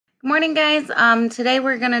Good morning, guys. Today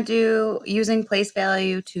we're going to do using place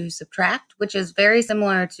value to subtract, which is very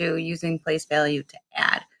similar to using place value to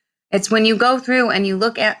add. It's when you go through and you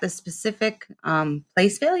look at the specific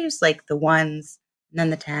place values, like the ones, and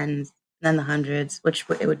then the tens, and then the hundreds, which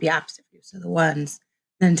it would be opposite for you. So the ones,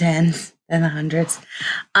 then tens, then the hundreds.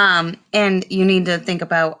 And you need to think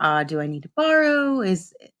about, do I need to borrow?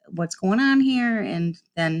 Is what's going on here? And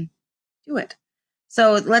then do it.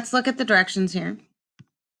 So let's look at the directions here.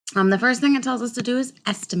 The first thing it tells us to do is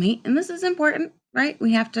estimate, and this is important, right?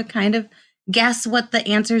 We have to kind of guess what the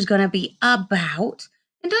answer is going to be about,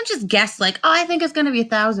 and don't just guess like, oh, I think it's going to be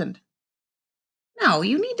 1,000. No,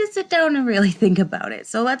 you need to sit down and really think about it.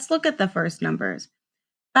 So let's look at the first numbers.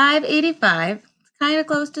 585 is kind of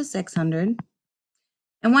close to 600, and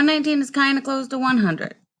 119 is kind of close to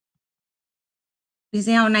 100. You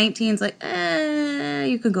see how 19 is like,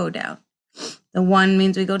 you could go down. The 1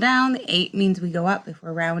 means we go down. The 8 means we go up if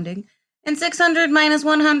we're rounding. And 600 minus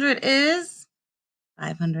 100 is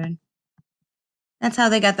 500. That's how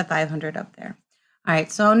they got the 500 up there. All right,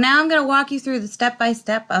 so now I'm going to walk you through the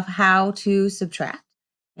step-by-step of how to subtract.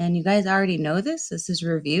 And you guys already know this. This is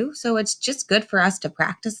review. So it's just good for us to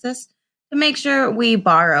practice this to make sure we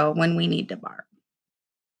borrow when we need to borrow.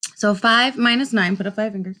 So 5 minus 9, put up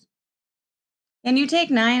 5 fingers. Can you take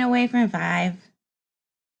 9 away from 5?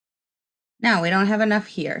 No, we don't have enough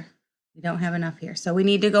here. We don't have enough here. So we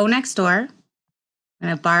need to go next door. I'm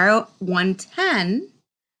going to borrow 110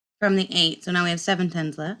 from the 8. So now we have 7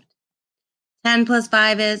 tens left. 10 plus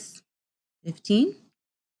 5 is 15.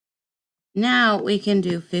 Now we can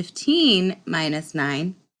do 15 minus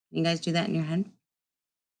 9. Can you guys do that in your head?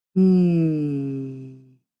 It's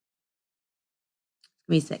going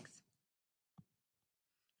to be 6.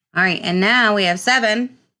 All right, and now we have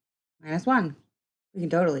 7 minus 1. We can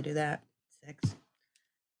totally do that. 6.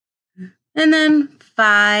 And then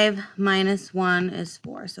 5 minus 1 is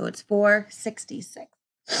 4. So it's 466.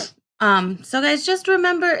 So guys, just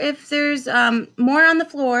remember if there's more on the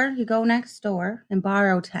floor, you go next door and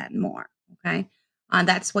borrow 10 more, okay?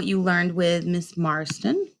 That's what you learned with Miss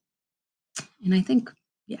Marston. And I think,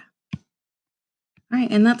 yeah. All right,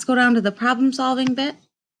 and let's go down to the problem solving bit.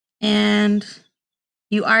 And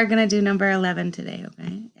you are going to do number 11 today,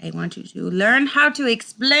 okay? I want you to learn how to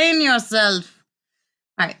explain yourself.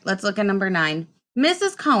 All right, let's look at number 9.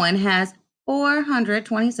 Mrs. Cohen has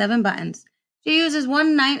 427 buttons. She uses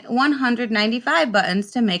 195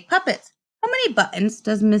 buttons to make puppets. How many buttons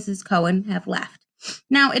does Mrs. Cohen have left?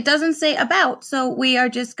 Now, it doesn't say about, so we are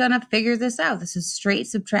just going to figure this out. This is straight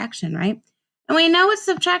subtraction, right? And we know it's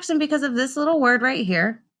subtraction because of this little word right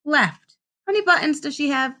here, left. How many buttons does she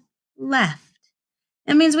have left?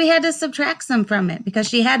 That means we had to subtract some from it because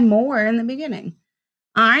she had more in the beginning.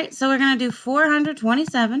 All right, so we're going to do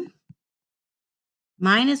 427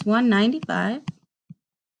 minus 195.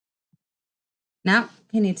 Now,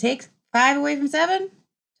 can you take 5 away from 7?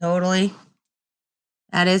 Totally.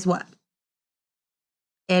 That is what?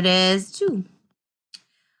 It is 2.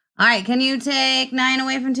 All right, can you take 9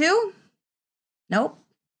 away from 2? Nope.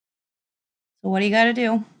 So what do you got to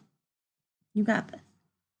do? You got this.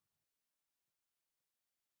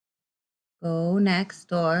 Go next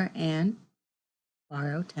door and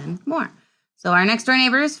borrow 10 more. So our next door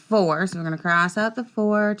neighbor is 4. So we're going to cross out the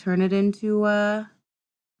 4, turn it into a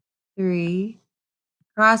 3.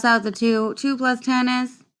 Cross out the 2. 2 plus 10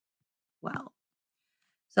 is 12.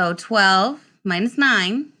 So 12 minus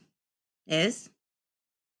 9 is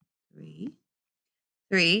 3.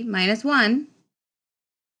 3 minus 1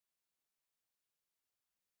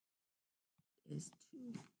 is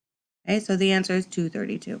 2. Okay, so the answer is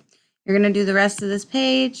 232. You're going to do the rest of this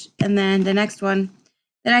page, and then the next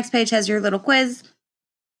page has your little quiz,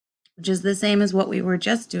 which is the same as what we were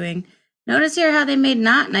just doing. Notice here how they made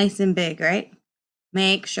not nice and big, right?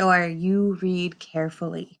 Make sure you read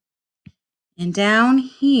carefully. And down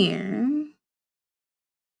here,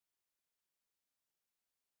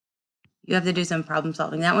 you have to do some problem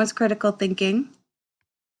solving. That one's critical thinking.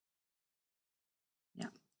 Yeah.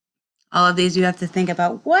 All of these you have to think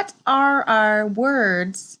about what are our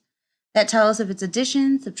words that tell us if it's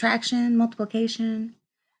addition, subtraction, multiplication.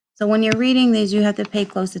 So when you're reading these, you have to pay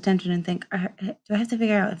close attention and think, do I have to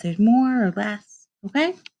figure out if there's more or less?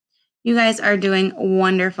 Okay? You guys are doing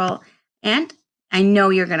wonderful. And I know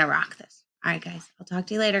you're going to rock this. All right, guys. I'll talk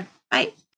to you later. Bye.